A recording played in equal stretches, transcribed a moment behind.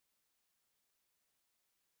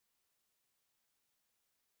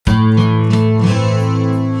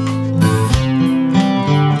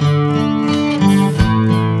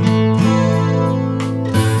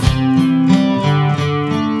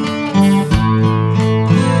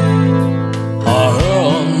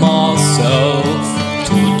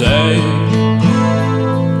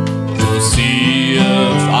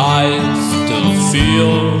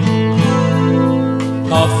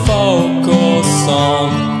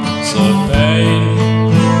the pain.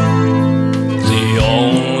 The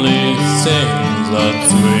only thing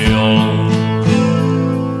that's real.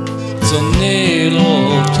 The needle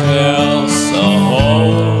tears a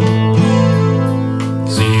hole.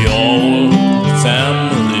 The old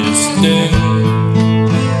family sting.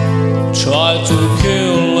 Try to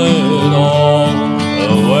kill it all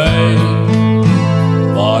away,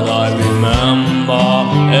 but I remember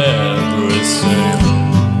everything.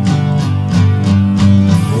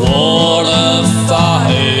 What if I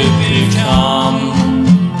become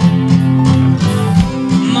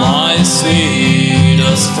my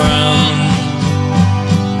sweetest friend?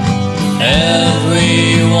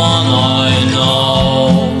 Everyone I know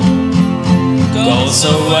goes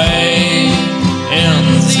away in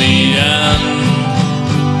the end,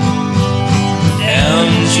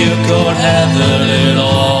 and you could have it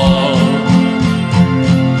all.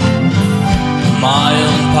 My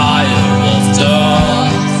empire of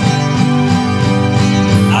dirt,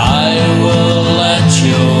 I will let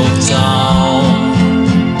you down.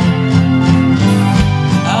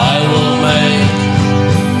 I will make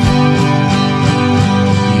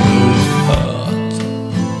you hurt.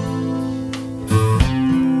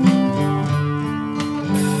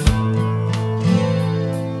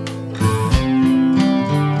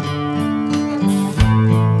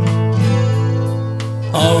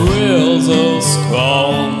 I wear the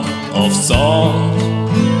crown of song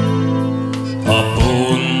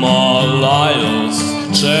upon my liar's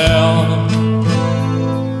chair,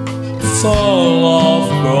 full of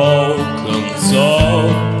broken soul.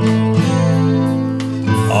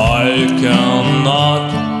 I cannot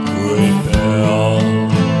repair.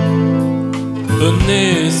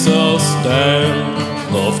 Beneath the stain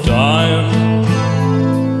of time,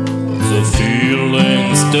 the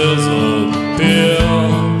feelings disappear.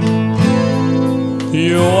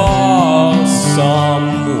 You are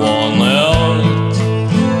someone else.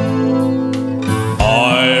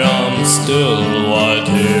 I am still right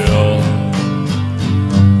here.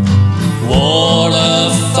 What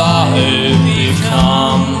if I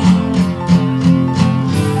become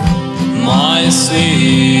my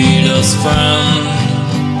sweetest friend?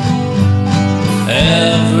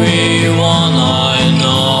 Everyone I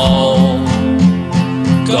know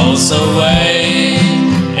goes away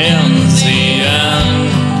in the end,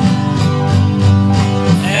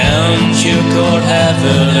 and you could have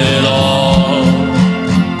it